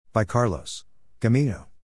By Carlos Gamino.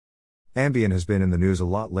 Ambien has been in the news a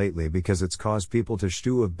lot lately because it's caused people to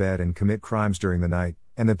stew of bed and commit crimes during the night,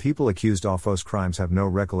 and the people accused of those crimes have no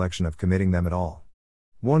recollection of committing them at all.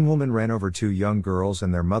 One woman ran over two young girls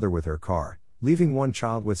and their mother with her car, leaving one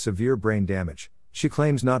child with severe brain damage. She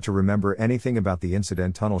claims not to remember anything about the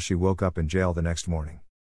incident until she woke up in jail the next morning.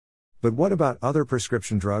 But what about other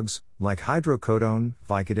prescription drugs, like hydrocodone,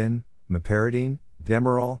 Vicodin, meperidine,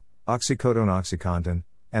 Demerol, oxycodone, OxyContin,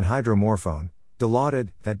 and hydromorphone, Dilaudid,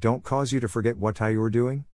 that don't cause you to forget what you were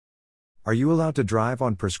doing? Are you allowed to drive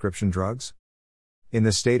on prescription drugs? In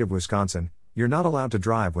the state of Wisconsin, you're not allowed to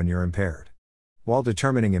drive when you're impaired. While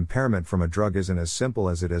determining impairment from a drug isn't as simple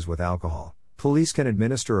as it is with alcohol, police can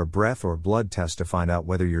administer a breath or blood test to find out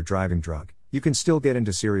whether you're driving drunk. You can still get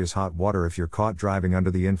into serious hot water if you're caught driving under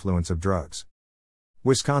the influence of drugs.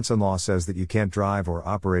 Wisconsin law says that you can't drive or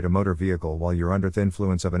operate a motor vehicle while you're under the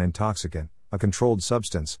influence of an intoxicant, a controlled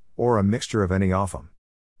substance, or a mixture of any of them.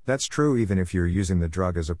 That's true even if you're using the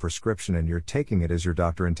drug as a prescription and you're taking it as your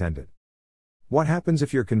doctor intended. What happens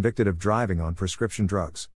if you're convicted of driving on prescription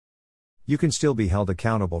drugs? You can still be held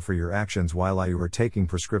accountable for your actions while you are taking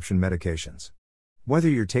prescription medications. Whether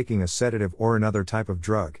you're taking a sedative or another type of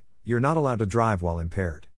drug, you're not allowed to drive while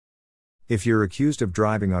impaired. If you're accused of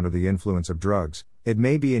driving under the influence of drugs, it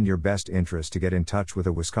may be in your best interest to get in touch with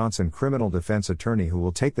a Wisconsin criminal defense attorney who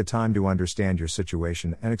will take the time to understand your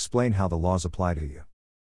situation and explain how the laws apply to you.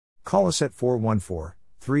 Call us at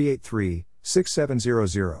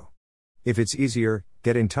 414-383-6700. If it's easier,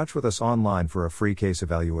 get in touch with us online for a free case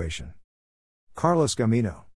evaluation. Carlos Gamino.